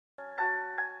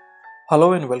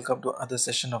Hello and welcome to another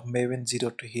session of Maven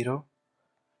Zero to Hero.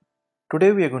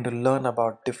 Today we are going to learn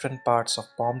about different parts of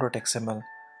pom.xml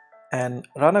and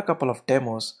run a couple of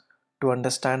demos to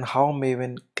understand how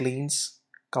Maven cleans,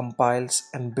 compiles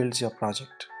and builds your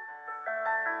project.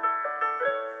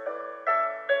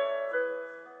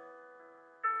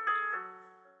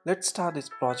 Let's start this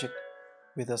project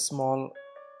with a small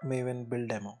Maven build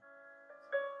demo.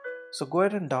 So go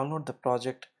ahead and download the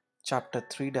project chapter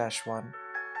 3-1.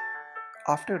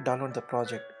 After you download the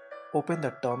project, open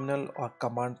the terminal or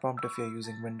command prompt if you are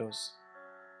using Windows.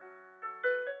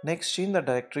 Next, change the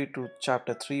directory to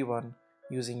chapter 3.1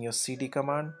 using your cd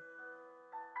command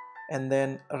and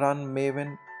then run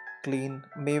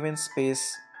maven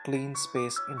space clean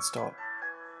space install.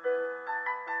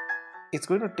 It's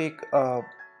going to take a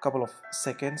couple of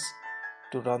seconds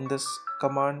to run this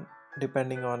command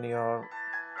depending on your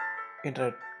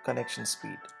internet connection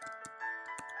speed.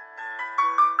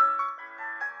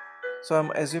 So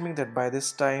I'm assuming that by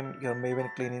this time your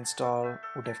maven clean install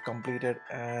would have completed,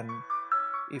 and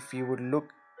if you would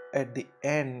look at the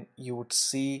end you would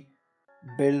see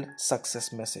build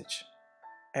success message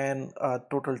and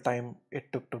total time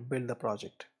it took to build the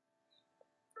project.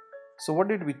 So what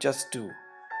did we just do?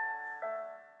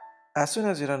 As soon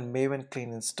as you run maven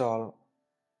clean install,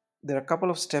 there are a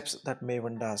couple of steps that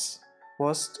maven does.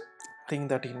 First thing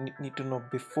that you need to know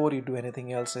before you do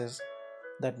anything else is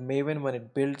that maven, when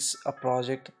it builds a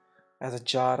project as a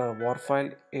jar or war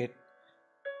file, it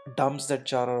dumps that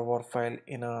jar or war file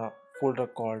in a folder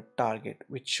called target,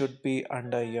 which should be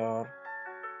under your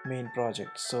main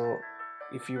project. So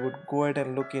if you would go ahead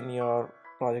and look in your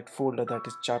project folder, that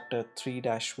is chapter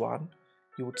 3-1,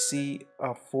 you would see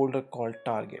a folder called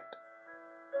target.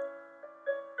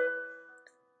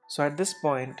 So at this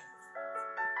point,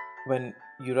 when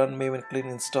you run maven clean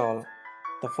install,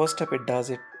 the first step it does,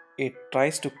 it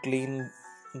tries to clean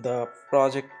the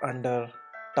project under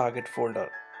target folder.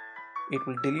 It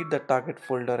will delete the target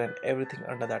folder and everything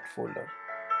under that folder.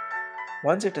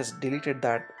 Once it has deleted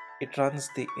that, it runs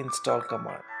the install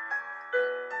command.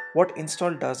 What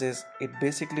install does is it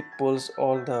basically pulls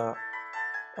all the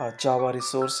Java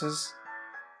resources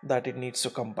that it needs to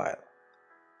compile.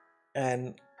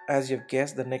 And as you've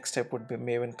guessed, the next step would be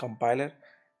Maven compiler.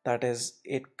 That is,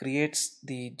 it creates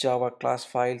the Java class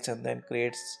files and then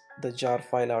creates the jar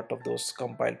file out of those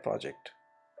compiled project.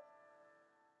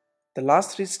 The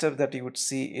last three steps that you would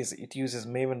see is it uses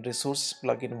Maven resources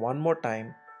plugin one more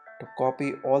time to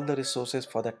copy all the resources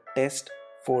for the test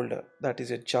folder, that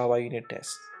is your Java unit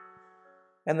test.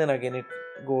 And then again it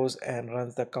goes and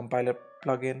runs the compiler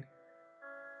plugin,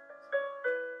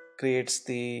 creates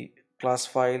the class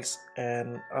files,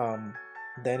 and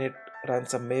then it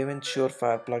runs a maven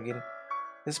surefire plugin.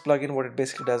 This plugin, what it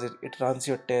basically does is it runs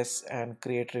your tests and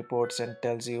create reports and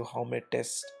tells you how many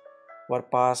tests were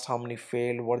passed, how many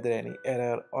failed, were there any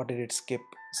error, or did it skip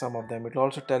some of them. It will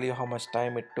also tell you how much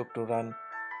time it took to run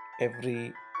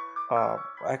every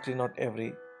actually not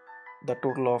every, the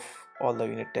total of all the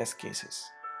unit test cases.